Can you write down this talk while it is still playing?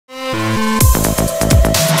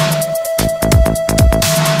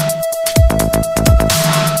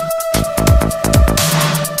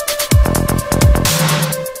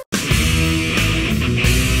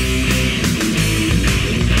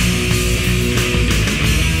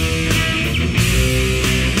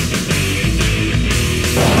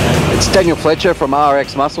Daniel Fletcher from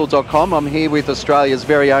RxMuscle.com. I'm here with Australia's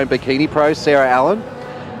very own bikini pro, Sarah Allen.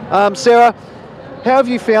 Sarah, how have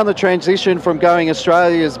you found the transition from going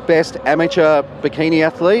Australia's best amateur bikini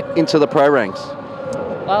athlete into the pro ranks?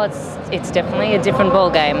 Well, it's definitely a different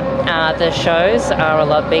ball game. The shows are a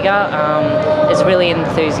lot bigger. There's really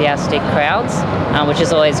enthusiastic crowds, which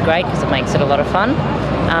is always great because it makes it a lot of fun.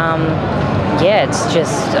 Yeah, it's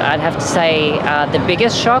just, I'd have to say the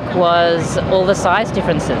biggest shock was all the size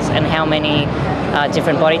differences and how many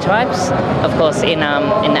different body types. Of course, in the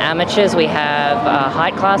amateurs we have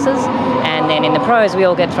height classes, and then in the pros we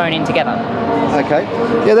all get thrown in together. Okay,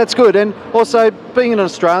 yeah, that's good. And also, being an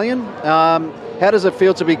Australian, how does it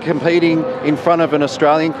feel to be competing in front of an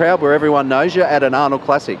Australian crowd where everyone knows you at an Arnold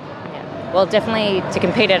Classic? Yeah. Well, definitely to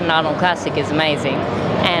compete at an Arnold Classic is amazing.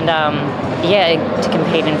 And yeah, to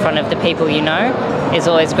compete in front of the people you know is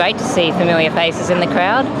always great. To see familiar faces in the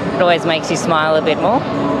crowd, it always makes you smile a bit more.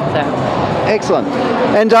 So. Excellent.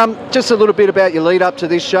 And just a little bit about your lead up to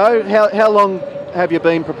this show. How long have you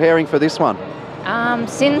been preparing for this one?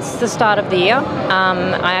 Since the start of the year.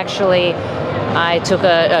 I took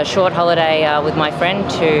a short holiday with my friend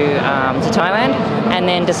to Thailand, and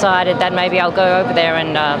then decided that maybe I'll go over there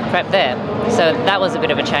and prep there. So that was a bit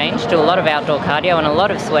of a change. Do a lot of outdoor cardio and a lot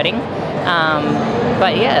of sweating.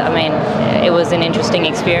 But yeah, I mean, it was an interesting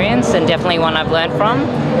experience and definitely one I've learned from,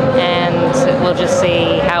 and we'll just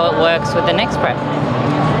see how it works with the next prep.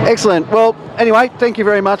 Excellent. Well, anyway, thank you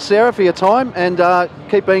very much, Sarah, for your time, and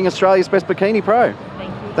keep being Australia's best bikini pro. Thank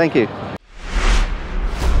you. Thank you.